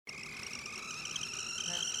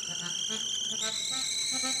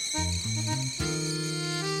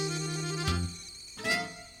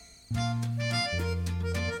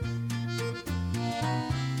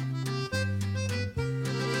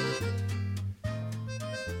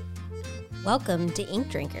Welcome to Ink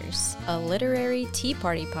Drinkers, a literary tea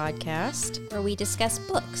party podcast where we discuss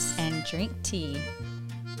books and drink tea.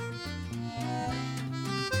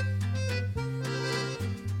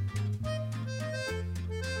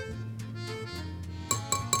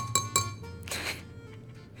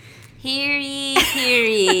 Hear ye, hear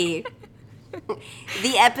ye.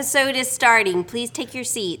 The episode is starting. Please take your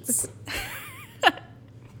seats.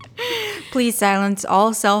 Please silence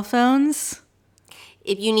all cell phones.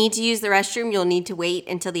 If you need to use the restroom, you'll need to wait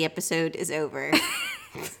until the episode is over.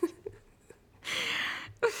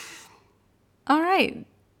 All right.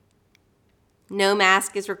 No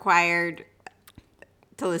mask is required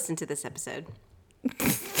to listen to this episode.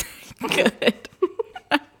 Good.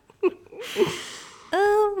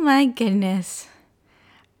 Oh my goodness.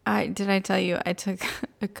 Did I tell you I took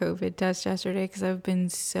a COVID test yesterday because I've been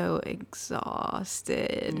so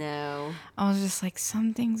exhausted. No. I was just like,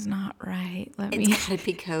 something's not right. It's gotta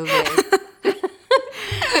be COVID.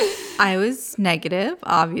 I was negative,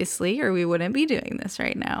 obviously, or we wouldn't be doing this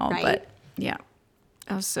right now. Right. But yeah,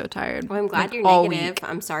 I was so tired. Well, I'm glad you're all negative. week.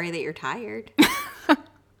 I'm sorry that you're tired.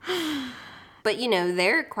 But,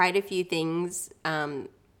 there are quite a few things.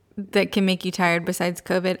 That can make you tired besides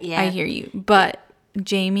COVID. Yeah. I hear you. But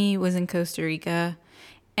Jamie was in Costa Rica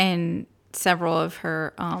and several of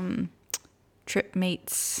her trip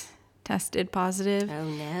mates tested positive. Oh,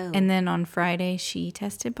 no. And then on Friday, she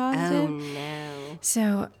tested positive. Oh, no.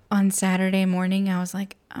 So on Saturday morning, I was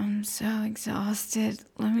like, I'm so exhausted.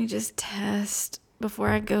 Let me just test before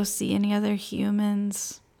I go see any other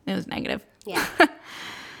humans. It was negative. Yeah.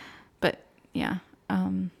 But yeah,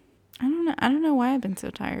 I don't know why I've been so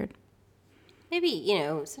tired. Maybe,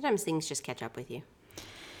 sometimes things just catch up with you.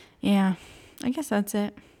 Yeah, I guess that's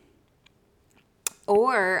it.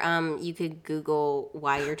 Or you could Google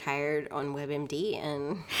why you're tired on WebMD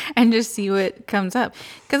and just see what comes up.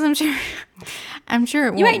 Because I'm sure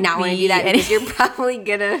it won't. You might not want to do that because any- you're probably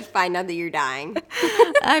gonna find out that you're dying.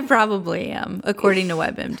 I probably am, according to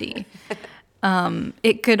WebMD.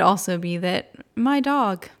 It could also be that my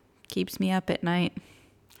dog keeps me up at night.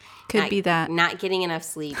 Could be that. Not getting enough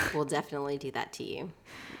sleep will definitely do that to you.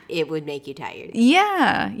 It would make you tired.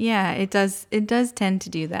 Yeah, it does. It does tend to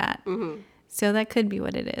do that. Mm-hmm. So that could be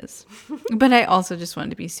what it is. But I also just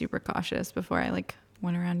wanted to be super cautious before I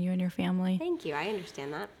went around you and your family. Thank you. I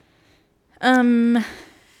understand that.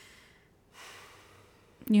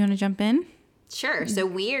 You want to jump in? Sure. So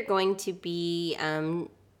we are going to be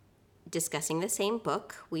discussing the same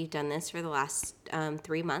book. We've done this for the last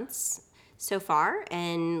 3 months so far,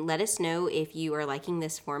 and let us know if you are liking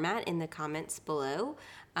this format in the comments below.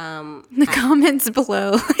 Comments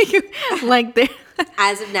below, there.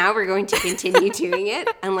 As of now, we're going to continue doing it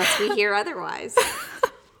unless we hear otherwise.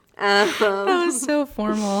 That was so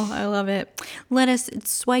formal. I love it. Let us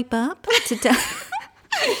swipe up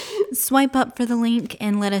swipe up for the link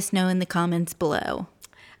and let us know in the comments below.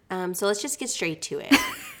 So let's just get straight to it.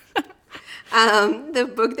 The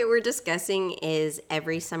book that we're discussing is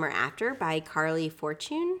Every Summer After by Carly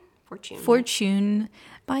Fortune. Fortune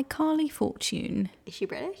by Carly Fortune. Is she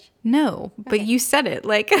British? No, but you said it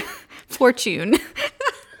like Fortune.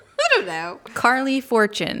 I don't know. Carly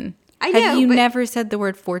Fortune. I know. Have you never said the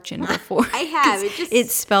word fortune before? I have.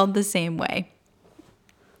 It's spelled the same way.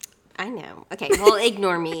 I know. Okay, well,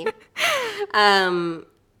 ignore me.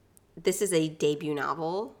 This is a debut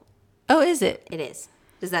novel. Oh, is it? It is.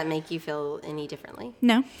 Does that make you feel any differently?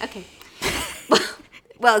 No. Okay.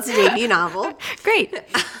 Well, it's a debut novel. Great.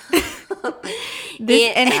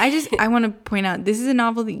 I want to point out, this is a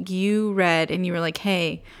novel that you read and you were like,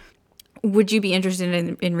 hey, would you be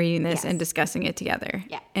interested in reading this and discussing it together?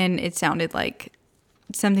 Yeah. And it sounded like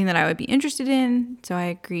something that I would be interested in, so I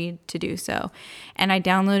agreed to do so. And I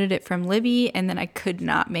downloaded it from Libby, and then I could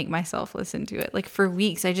not make myself listen to it. For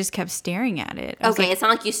weeks, I just kept staring at it. Okay, it's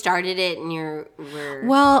not like you started it and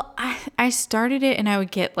Well, I started it, and I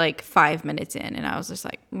would get 5 minutes in, and I was just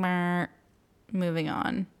like, moving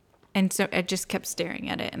on. And so I just kept staring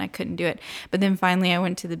at it, and I couldn't do it. But then finally, I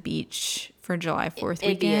went to the beach for July 4th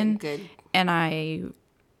weekend, and I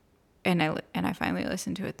finally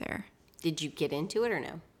listened to it there. Did you get into it or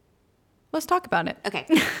no? Let's talk about it. Okay.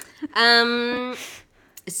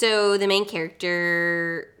 So the main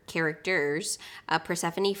characters,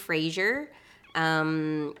 Persephone Fraser,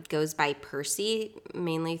 goes by Percy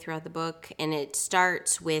mainly throughout the book, and it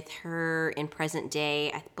starts with her in present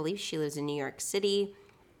day. I believe she lives in New York City,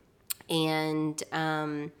 and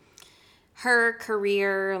her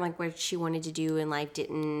career, like what she wanted to do in life,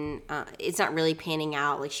 didn't. It's not really panning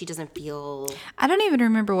out. Like she doesn't feel. I don't even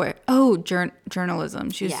remember what. Oh, journalism.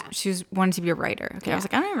 She was wanted to be a writer. Okay, I was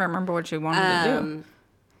like, I don't even remember what she wanted to do.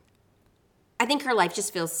 I think her life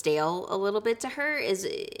just feels stale a little bit to her.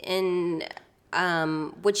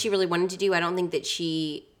 What she really wanted to do. I don't think that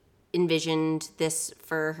she envisioned this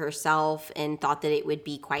for herself and thought that it would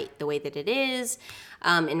be quite the way that it is.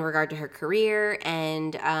 In regard to her career.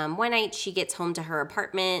 And one night she gets home to her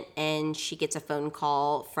apartment and she gets a phone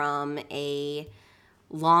call from a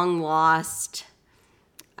long lost,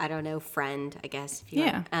 I don't know, friend, I guess. If you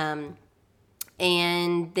want.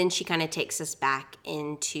 And then she kind of takes us back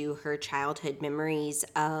into her childhood memories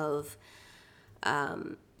of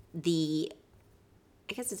I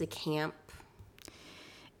guess it's a camp.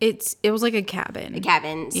 It was like a cabin. A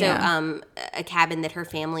cabin. So, Yeah. A cabin that her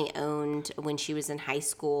family owned when she was in high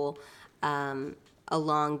school,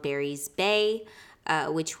 along Barry's Bay,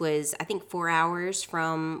 which was, I think, 4 hours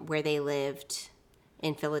from where they lived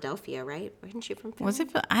in Philadelphia, right? Wasn't she from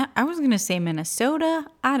Philadelphia? Was it? I was gonna say Minnesota.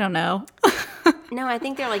 I don't know. No, I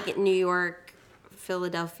think they're like in New York,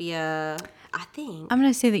 Philadelphia, I think. I'm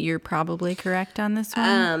gonna say that you're probably correct on this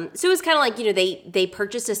one. So it was kind of like, they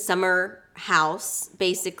purchased a summer house,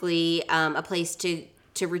 basically, a place to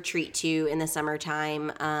retreat to in the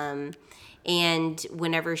summertime. And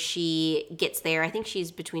whenever she gets there, I think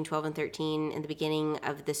she's between 12 and 13 in the beginning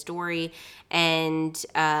of the story. And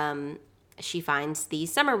she finds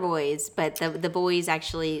these summer boys, but the boys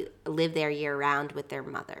actually live there year round with their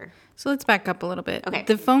mother. So let's back up a little bit. Okay.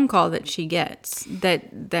 The phone call that she gets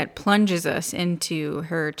that plunges us into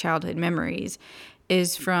her childhood memories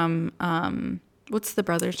is from what's the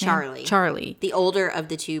brother's Charlie. name? Charlie. The older of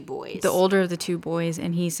the two boys. The older of the two boys,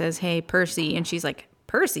 and he says, "Hey, Percy," and she's like,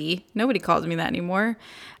 "Percy? Nobody calls me that anymore."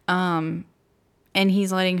 And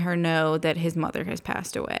he's letting her know that his mother has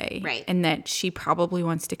passed away. Right. And that she probably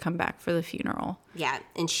wants to come back for the funeral. Yeah,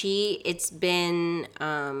 and it's been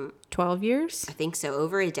 12 years? I think so,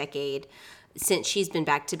 over a decade since she's been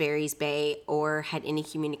back to Barry's Bay or had any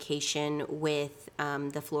communication with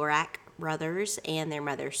the Florak brothers and their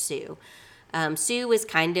mother, Sue. Sue was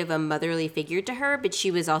kind of a motherly figure to her, but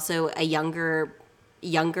she was also a younger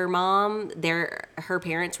mom. Her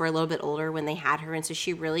parents were a little bit older when they had her, and so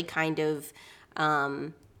she really kind of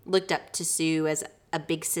looked up to Sue as a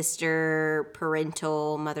big sister,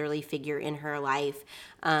 parental, motherly figure in her life.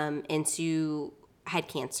 And Sue had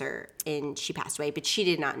cancer and she passed away, but she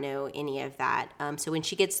did not know any of that. So when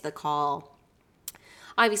she gets the call,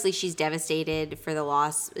 obviously she's devastated for the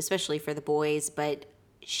loss, especially for the boys, but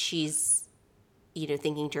she's,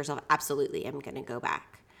 thinking to herself, absolutely, I'm going to go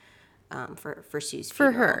back. For Sue's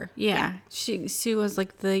funeral. For her, yeah. Sue was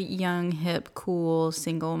like the young, hip, cool,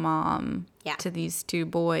 single mom to these two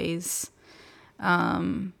boys. A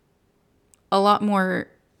lot more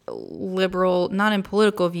liberal, not in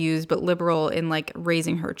political views, but liberal in like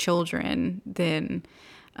raising her children than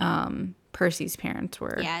Percy's parents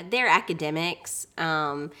were. Yeah, they're academics,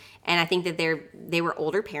 and I think that they were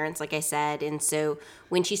older parents, like I said, and so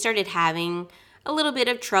when she started having a little bit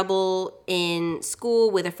of trouble in school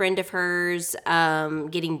with a friend of hers,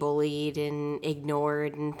 getting bullied and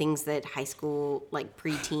ignored and things that high school, like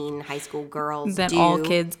preteen high school girls that do. all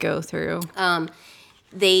kids go through.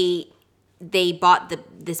 They bought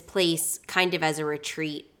this place kind of as a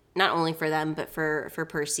retreat, not only for them, but for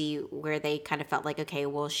Percy, where they kind of felt like, okay,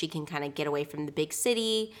 well, she can kind of get away from the big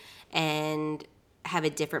city and have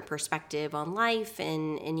a different perspective on life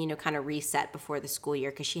and kind of reset before the school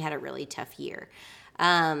year, because she had a really tough year.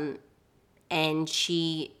 And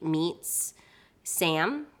she meets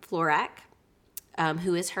Sam Florak,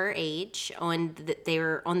 who is her age. They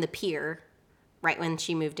were on the pier right when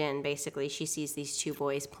she moved in. Basically, she sees these two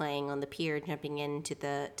boys playing on the pier, jumping into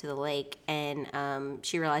the lake, and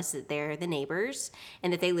she realizes that they're the neighbors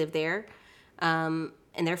and that they live there.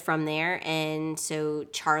 And they're from there. And so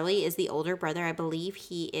Charlie is the older brother. I believe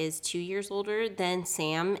he is 2 years older than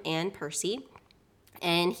Sam and Percy.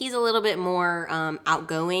 And he's a little bit more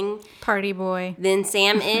outgoing. Party boy. Than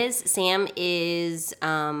Sam is. Sam is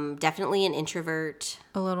definitely an introvert.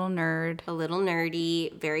 A little nerd. A little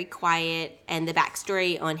nerdy, very quiet. And the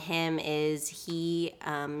backstory on him is he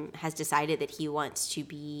has decided that he wants to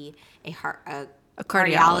be a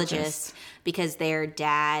cardiologist because their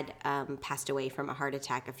dad passed away from a heart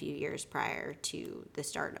attack a few years prior to the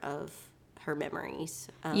start of her memories.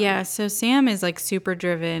 So Sam is like super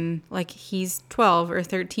driven. Like he's 12 or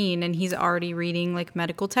 13 and he's already reading like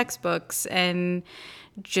medical textbooks and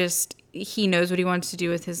just he knows what he wants to do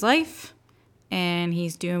with his life and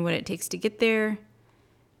he's doing what it takes to get there.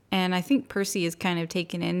 And I think Percy is kind of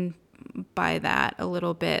taken in by that a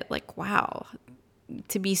little bit. Like, wow,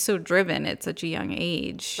 to be so driven at such a young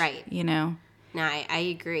age. Right. You know? No,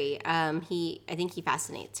 I agree. I think he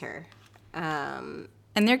fascinates her. And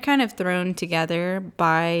they're kind of thrown together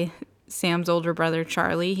by Sam's older brother,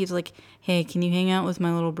 Charlie. He's like, hey, can you hang out with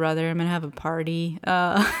my little brother? I'm going to have a party.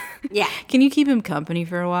 Yeah. Can you keep him company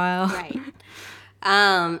for a while? Right.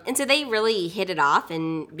 And so they really hit it off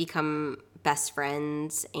and become best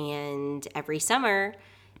friends. And every summer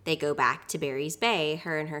they go back to Barry's Bay,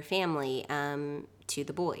 her and her family, to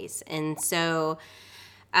the boys. And so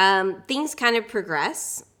things kind of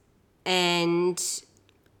progress. And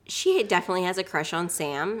she definitely has a crush on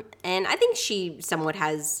Sam. And I think she somewhat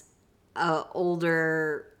has a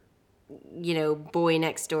older, boy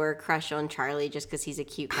next door crush on Charlie just because he's a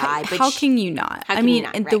cute guy. But How can you not? How I can mean, you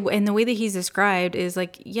not? and Right. the way that he's described is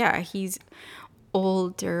like, yeah, he's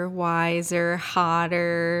older, wiser,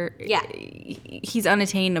 hotter. Yeah. He's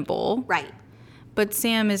unattainable. Right. But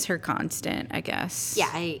Sam is her constant, I guess.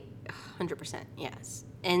 Yeah, 100%, yes.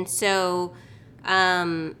 And so,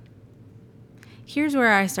 Here's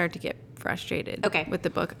where I start to get frustrated Okay. with the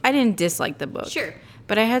book. I didn't dislike the book. Sure.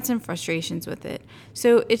 But I had some frustrations with it.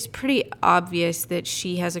 So it's pretty obvious that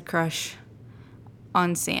she has a crush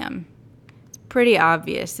on Sam. It's pretty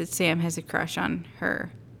obvious that Sam has a crush on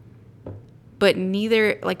her. But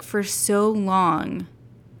neither, like for so long,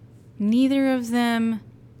 neither of them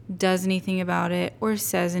does anything about it or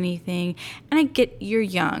says anything. And I get you're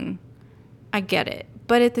young. I get it.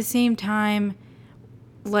 But at the same time,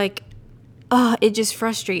 like, it just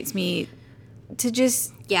frustrates me to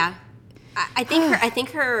just yeah. I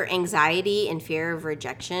think her anxiety and fear of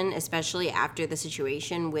rejection, especially after the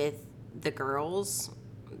situation with the girls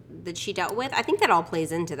that she dealt with, I think that all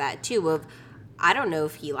plays into that too of, I don't know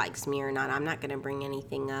if he likes me or not. I'm not going to bring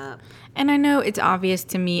anything up. And I know it's obvious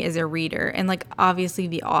to me as a reader, and like obviously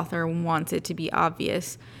the author wants it to be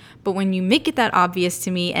obvious. But when you make it that obvious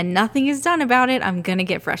to me and nothing is done about it, I'm going to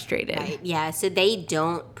get frustrated. Right. Yeah, so they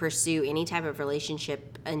don't pursue any type of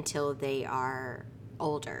relationship until they are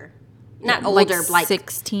older. Not older, like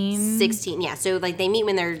 16. 16, yeah. So like they meet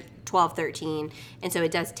when they're 12, 13. And so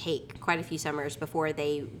it does take quite a few summers before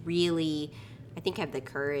they really, I think, have the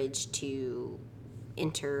courage to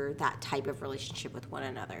enter that type of relationship with one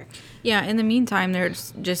another. Yeah, in the meantime, they're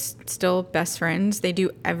just still best friends. They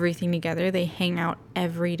do everything together. They hang out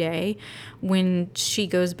every day. When she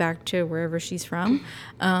goes back to wherever she's from,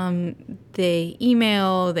 they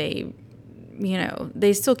email, they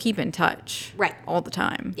still keep in touch. Right. All the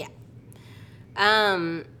time. Yeah.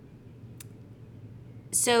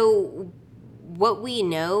 So what we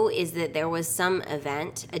know is that there was some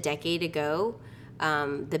event a decade ago,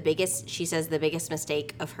 she says the biggest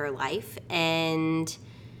mistake of her life, and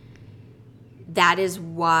that is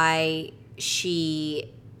why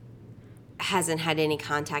she hasn't had any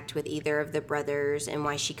contact with either of the brothers and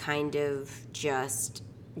why she kind of just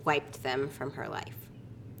wiped them from her life.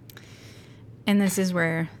 And this is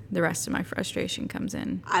where the rest of my frustration comes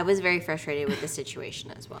in. I was very frustrated with the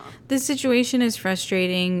situation as well. The situation is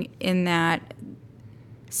frustrating in that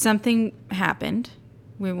something happened.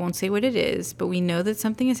 We won't say what it is, but we know that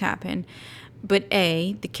something has happened. But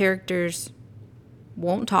the characters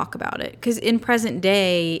won't talk about it. Because in present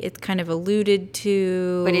day, it's kind of alluded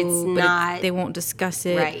to. But it's not. They won't discuss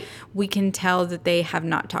it. Right. We can tell that they have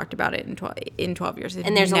not talked about it in 12 years.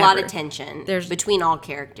 And there's a lot of tension between all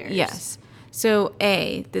characters. Yes. So,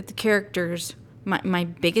 that the characters, my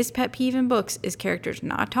biggest pet peeve in books is characters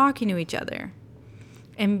not talking to each other.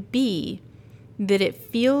 And B, that it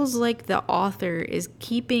feels like the author is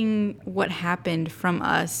keeping what happened from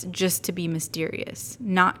us just to be mysterious,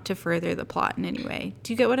 not to further the plot in any way.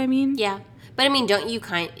 Do you get what I mean? Yeah. But I mean,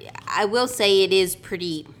 I will say it is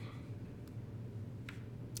pretty,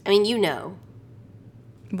 I mean,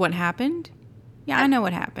 What happened? Yeah, I know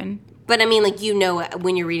what happened. But I mean, like,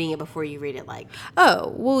 when you're reading it before you read it, like.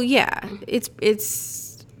 Oh, well, yeah.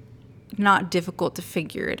 It's not difficult to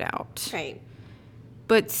figure it out. Right.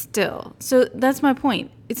 But still. So that's my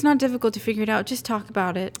point. It's not difficult to figure it out. Just talk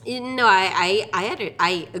about it. No,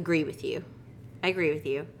 I agree with you. I agree with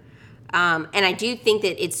you. And I do think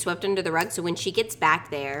that it's swept under the rug. So when she gets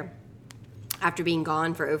back there, after being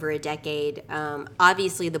gone for over a decade,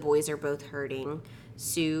 obviously the boys are both hurting.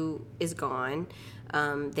 Sue is gone.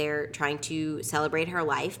 They're trying to celebrate her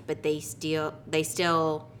life, but they still, there's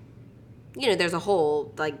a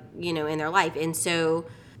hole, in their life. And so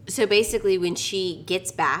basically when she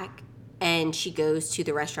gets back and she goes to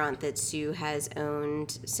the restaurant that Sue has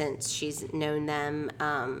owned since she's known them,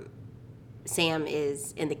 Sam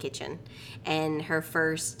is in the kitchen. And her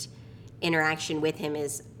first interaction with him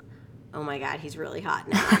is, oh my God, he's really hot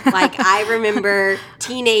now. Like, I remember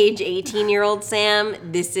teenage 18-year-old Sam.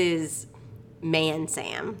 This is man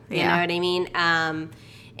Sam. You know what I mean?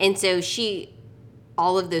 And so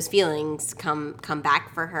all of those feelings come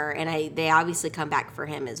back for her, and they obviously come back for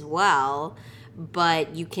him as well.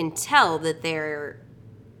 But you can tell that there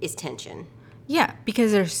is tension. Yeah,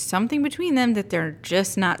 because there's something between them that they're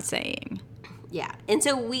just not saying. Yeah. And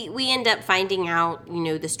so we end up finding out, the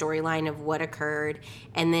storyline of what occurred.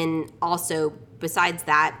 And then also, besides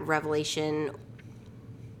that revelation,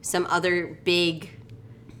 some other big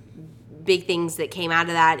things that came out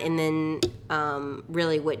of that. And then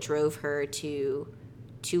really what drove her to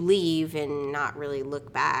leave and not really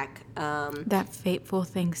look back. That fateful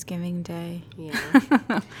Thanksgiving Day.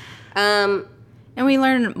 Yeah. And we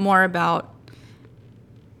learn more about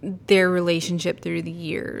their relationship through the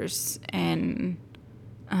years, and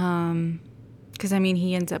because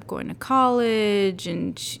he ends up going to college,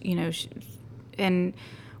 and and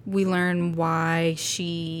we learn why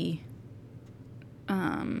she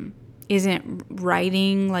isn't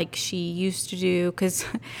writing like she used to do. Because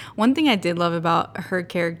one thing I did love about her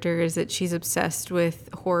character is that she's obsessed with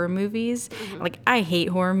horror movies. Mm-hmm. Like, I hate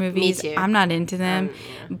horror movies. Me too. I'm not into them.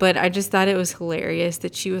 But I just thought it was hilarious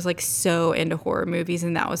that she was like so into horror movies,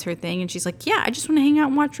 and that was her thing. And she's like, yeah, I just want to hang out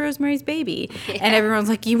and watch Rosemary's Baby. Yeah. And everyone's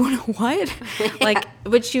like, you want to what? Yeah. Like,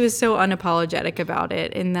 but she was so unapologetic about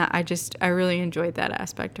it. And that I really enjoyed that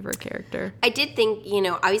aspect of her character. I did think,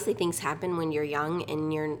 obviously things happen when you're young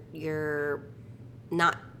and you're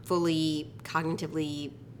not fully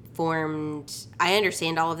cognitively formed. I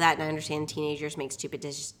understand all of that, and I understand teenagers make stupid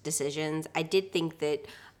decisions. I did think that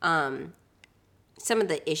some of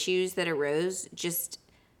the issues that arose just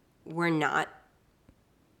were not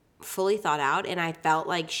fully thought out, and I felt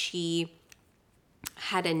like she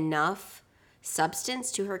had enough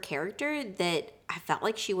substance to her character that I felt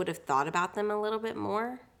like she would have thought about them a little bit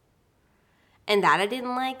more. And that I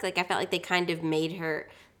didn't like. Like, I felt like they kind of made her...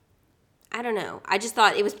 I don't know. I just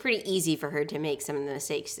thought it was pretty easy for her to make some of the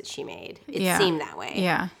mistakes that she made. It seemed that way.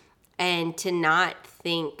 Yeah. And to not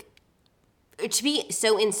think, to be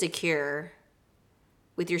so insecure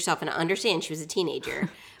with yourself, and I understand she was a teenager,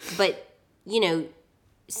 but,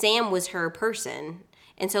 Sam was her person.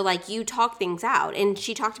 And so, like, you talk things out, and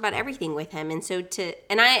she talked about everything with him. And so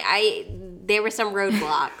there were some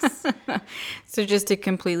roadblocks. So just to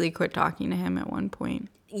completely quit talking to him at one point.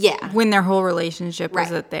 Yeah. When their whole relationship was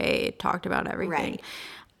that they talked about everything. Right.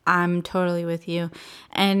 I'm totally with you.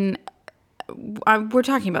 And we're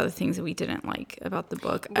talking about the things that we didn't like about the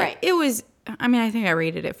book. Right. It was, I think I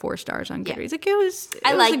rated it 4 stars on Goodreads. Yeah. Like, it was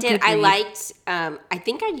I liked it. I liked, I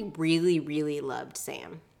think I really, really loved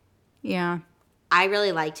Sam. Yeah. I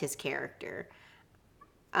really liked his character.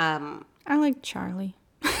 I liked Charlie.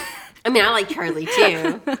 I like Charlie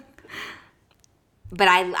too. But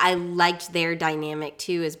I liked their dynamic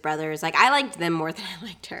too as brothers. Like, I liked them more than I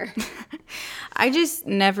liked her. I just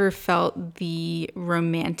never felt the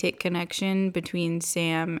romantic connection between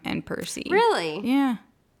Sam and Percy. Really? Yeah.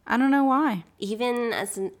 I don't know why. Even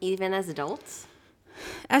as adults?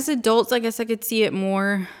 As adults, I guess I could see it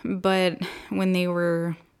more. But when they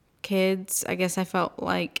were kids, I guess I felt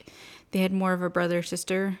like they had more of a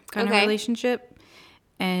brother-sister kind of relationship.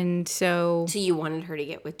 And so... So you wanted her to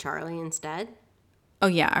get with Charlie instead? Oh,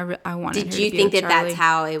 yeah, I wanted her to be with Charlie. Did you think that that's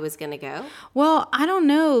how it was going to go? Well, I don't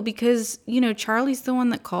know, because, Charlie's the one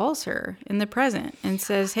that calls her in the present and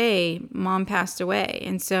says, hey, Mom passed away.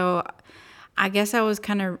 And so I guess I was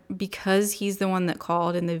kind of, because he's the one that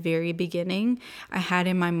called in the very beginning, I had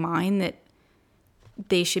in my mind that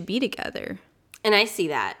they should be together. And I see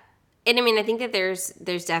that. And, I think that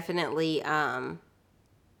there's definitely, I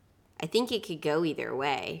think it could go either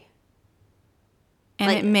way. And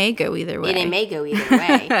it may go either way. And it may go either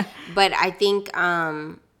way. But I think,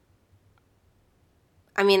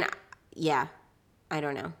 yeah, I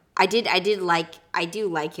don't know. I do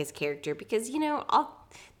like his character because, all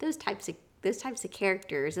those types of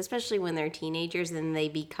characters, especially when they're teenagers and they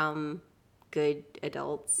become good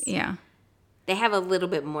adults. Yeah. They have a little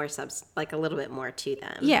bit more a little bit more to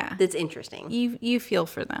them. Yeah. That's interesting. You feel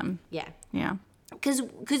for them. Yeah. Yeah.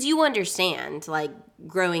 Because you understand, like,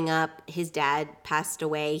 growing up, his dad passed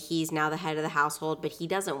away. He's now the head of the household, but he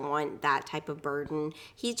doesn't want that type of burden.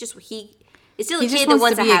 He's still a kid that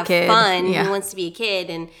wants to have fun. Yeah. He wants to be a kid,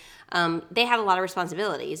 and they had a lot of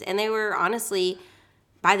responsibilities. And they were honestly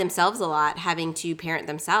by themselves a lot, having to parent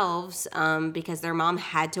themselves because their mom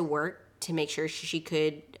had to work to make sure she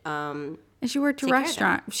could. And she worked a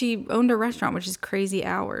restaurant. She owned a restaurant, which is crazy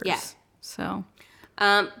hours. Yeah. So.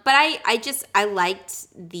 But I liked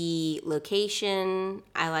the location.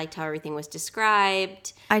 I liked how everything was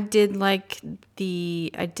described. I did like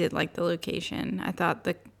the location. I thought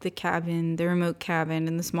the cabin, the remote cabin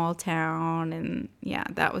in the small town, and yeah,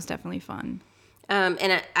 that was definitely fun.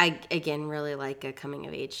 And I again really like a coming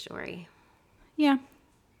of age story. Yeah.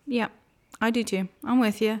 Yeah. I do too. I'm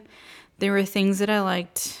with you. There were things that I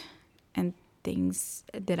liked and things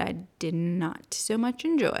that I did not so much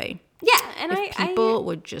enjoy. Yeah, and If people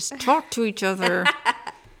would just talk to each other,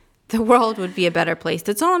 the world would be a better place.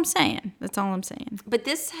 That's all I'm saying. But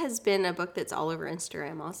this has been a book that's all over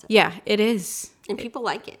Instagram also. Yeah, it is. And people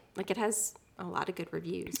like it. Like, it has a lot of good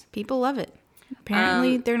reviews. People love it.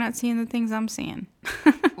 Apparently, they're not seeing the things I'm seeing.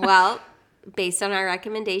 Well, based on our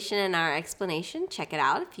recommendation and our explanation, check it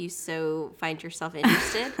out if you so find yourself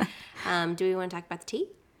interested. Do we want to talk about the tea?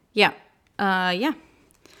 Yeah. Yeah.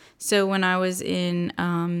 So when I was in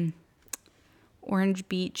Orange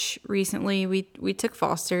Beach recently, we took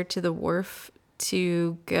Foster to the wharf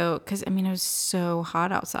to go, because I mean it was so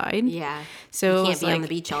hot outside. Yeah. So you it can't was be like, on the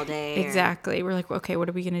beach all day. Exactly. We're like, okay, what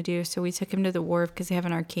are we gonna do? So we took him to the wharf because they have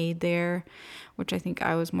an arcade there, which I think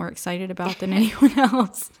I was more excited about than anyone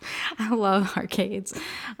else. I love arcades.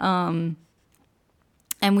 And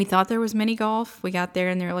we thought there was mini golf. We got there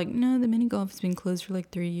and they were like, no, the mini golf has been closed for like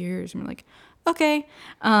 3 years. And we're like, okay.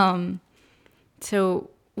 So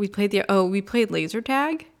we played laser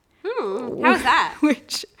tag. How was that?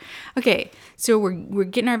 Okay, so we're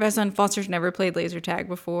getting our best on. Foster's never played laser tag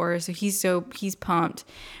before, so he's pumped.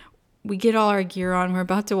 We get all our gear on. We're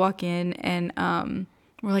about to walk in, and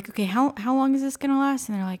we're like, okay, how long is this gonna last?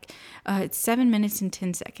 And they're like, it's 7 minutes and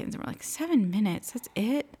 10 seconds. And we're like, 7 minutes? That's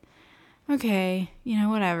it? Okay,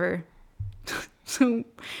 whatever. So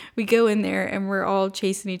we go in there, and we're all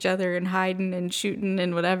chasing each other and hiding and shooting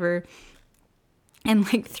and whatever. And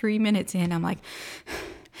like 3 minutes in, I'm like,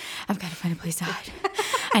 I've got to find a place to hide.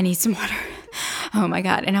 I need some water. Oh my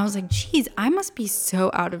God. And I was like, geez, I must be so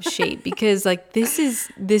out of shape because like this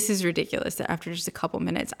is ridiculous that after just a couple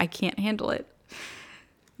minutes, I can't handle it.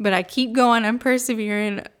 But I keep going. I'm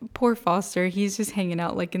persevering. Poor Foster. He's just hanging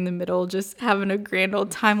out like in the middle, just having a grand old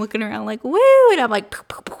time looking around like, woo. And I'm like,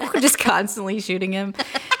 just constantly shooting him.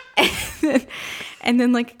 And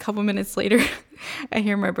then like a couple minutes later, I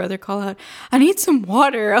hear my brother call out, I need some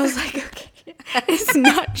water. I was like, okay, it's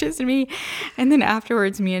not just me. And then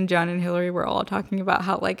afterwards, me and John and Hillary were all talking about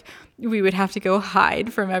how like we would have to go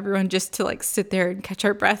hide from everyone just to like sit there and catch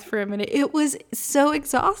our breath for a minute. It was so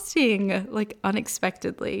exhausting, like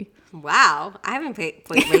unexpectedly. Wow. I haven't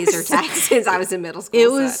played laser tag since I was in middle school.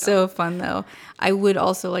 It was so fun though. I would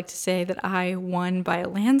also like to say that I won by a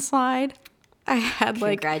landslide. I had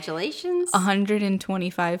like congratulations,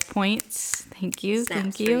 125 points. Thank you. Snaps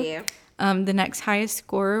Thank you. For you. The next highest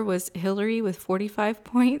scorer was Hillary with 45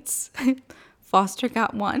 points. Foster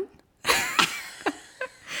got 1.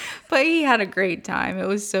 But he had a great time. It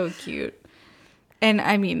was so cute. And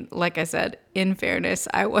I mean, like I said, in fairness,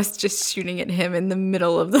 I was just shooting at him in the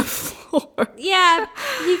middle of the floor. Yeah,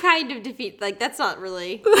 he kind of like that's not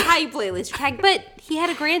really how you play laser tag, but he had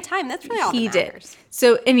a grand time. That's really all that matters. Did.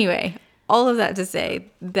 So anyway, all of that to say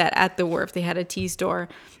that at the wharf they had a tea store,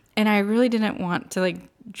 and I really didn't want to like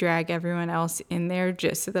drag everyone else in there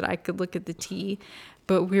just so that I could look at the tea.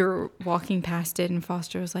 But we were walking past it, and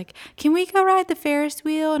Foster was like, can we go ride the Ferris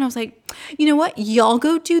wheel? And I was like, you know what? Y'all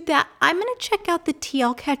go do that. I'm going to check out the tea.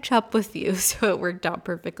 I'll catch up with you. So it worked out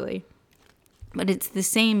perfectly. But it's the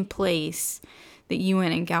same place that you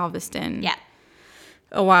went in Galveston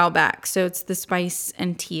a while back. So it's the Spice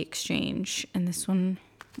and Tea Exchange. And this one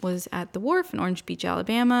was at the wharf in Orange Beach,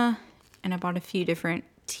 Alabama. And I bought a few different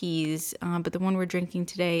teas, but the one we're drinking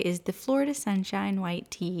today is the Florida Sunshine White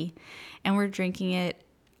Tea, and we're drinking it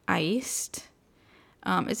iced.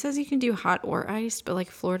 It says you can do hot or iced, but like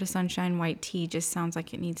Florida Sunshine White Tea just sounds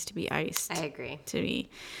like it needs to be iced. I agree. To me.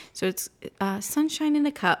 So it's sunshine in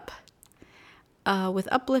a cup. With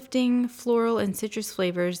uplifting floral and citrus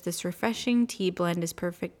flavors, this refreshing tea blend is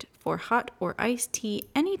perfect for hot or iced tea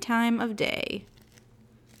any time of day.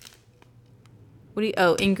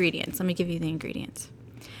 Ingredients. Let me give you the ingredients.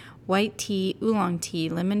 White tea, oolong tea,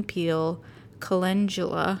 lemon peel,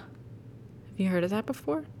 calendula. Have you heard of that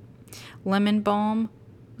before? Lemon balm,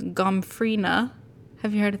 gomphrena.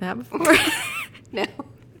 Have you heard of that before? No.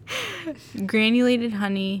 Granulated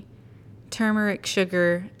honey, turmeric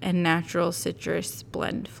sugar, and natural citrus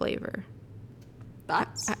blend flavor.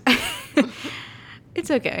 Thoughts?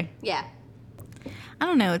 It's okay. Yeah. I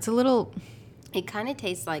don't know. It's a little... It kind of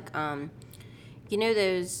tastes like,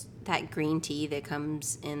 that green tea that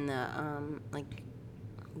comes in the, like,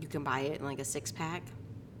 you can buy it in like a 6-pack.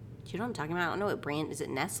 Did you know what I'm talking about? I don't know what brand. Is it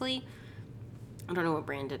Nestle? I don't know what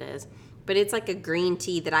brand it is. But it's like a green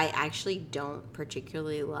tea that I actually don't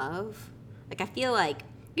particularly love. Like, I feel like,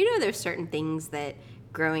 there's certain things that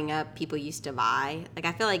growing up people used to buy. Like,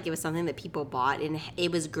 I feel like it was something that people bought, and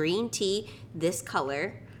it was green tea, this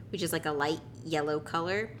color, which is like a light yellow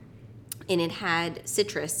color, and it had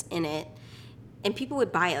citrus in it. And people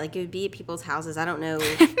would buy it. Like, it would be at people's houses. I don't know.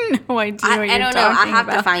 No idea what you're I don't know. I have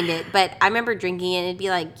about. to find it. But I remember drinking it, and it'd be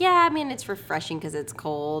like, yeah, I mean, it's refreshing because it's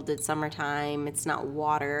cold. It's summertime. It's not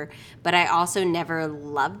water. But I also never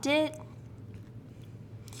loved it.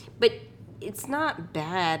 But it's not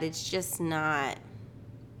bad. It's just not.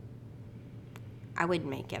 I wouldn't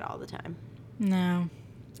make it all the time. No.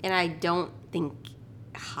 And I don't think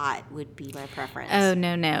hot would be my preference. Oh,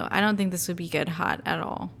 no. I don't think this would be good hot at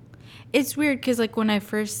all. It's weird because, like, when I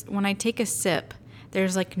take a sip,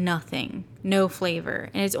 there's, like, nothing, no flavor.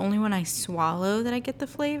 And it's only when I swallow that I get the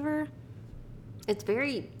flavor. It's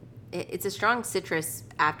it's a strong citrus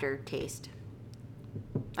aftertaste.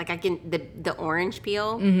 Like, I can, the orange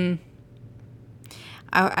peel. Mm-hmm.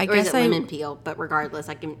 I or guess is it lemon peel? But regardless,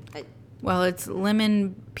 well, it's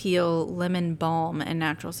lemon peel, lemon balm, and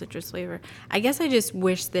natural citrus flavor. I guess I just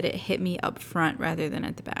wish that it hit me up front rather than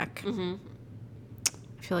at the back. Mm-hmm.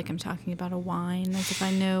 I feel like I'm talking about a wine as if I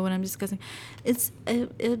know what I'm discussing. It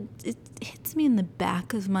hits me in the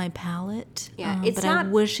back of my palate. Yeah, but I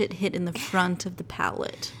wish it hit in the front of the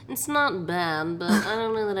palate. It's not bad, but I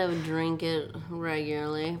don't know that I would drink it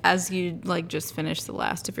regularly. As you just finished the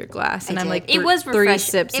last of your glass, and I'm like, it was 3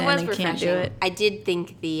 sips in and can't do it. I did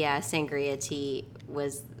think the sangria tea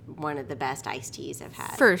was one of the best iced teas I've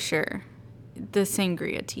had. For sure, the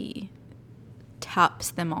sangria tea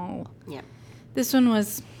tops them all. Yeah. This one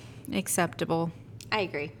was acceptable. I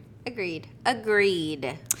agree. Agreed.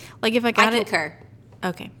 Like, if I got it... I concur.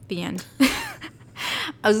 Okay, the end.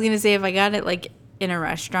 I was going to say, if I got it, like, in a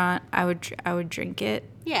restaurant, I would drink it.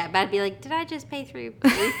 Yeah, but I'd be like, did I just pay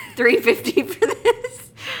 $3.50 for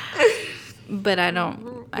this? But I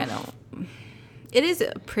don't. It is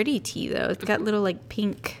a pretty tea, though. It's got little, like,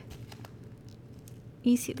 pink...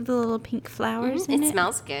 You see the little pink flowers in it? It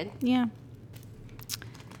smells good. Yeah.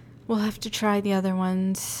 We'll have to try the other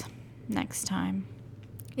ones next time.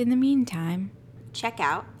 In the meantime, check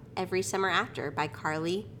out Every Summer After by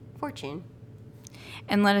Carly Fortune.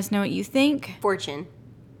 And let us know what you think. Fortune.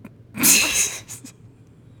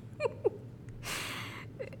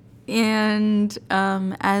 And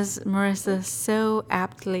as Marissa so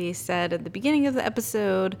aptly said at the beginning of the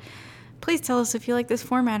episode, please tell us if you like this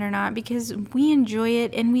format or not, because we enjoy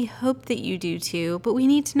it and we hope that you do too, but we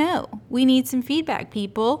need to know. We need some feedback,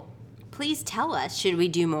 people. Please tell us. Should we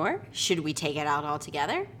do more? Should we take it out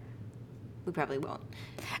altogether? We probably won't.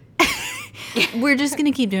 We're just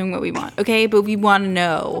going to keep doing what we want, okay? But we want to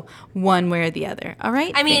know one way or the other, all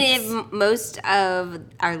right? I mean, if most of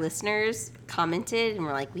our listeners commented and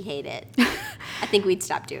were like, we hate it, I think we'd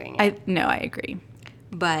stop doing it. I agree.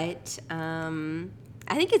 But I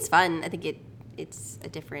think it's fun. I think it's a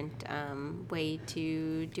different way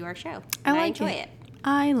to do our show. I enjoy it.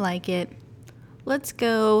 I like it. Let's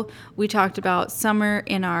go. We talked about summer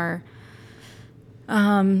in our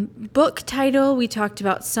book title. We talked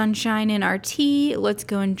about sunshine in our tea. Let's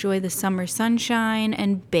go enjoy the summer sunshine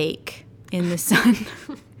and bake in the sun.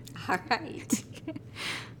 All right.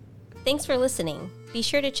 Thanks for listening. Be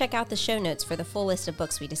sure to check out the show notes for the full list of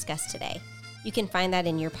books we discussed today. You can find that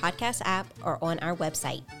in your podcast app or on our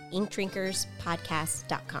website,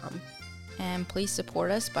 inkdrinkerspodcast.com. And please support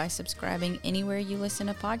us by subscribing anywhere you listen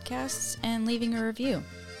to podcasts and leaving a review.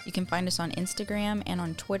 You can find us on Instagram and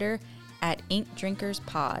on Twitter at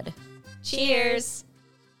InkDrinkersPod. Cheers!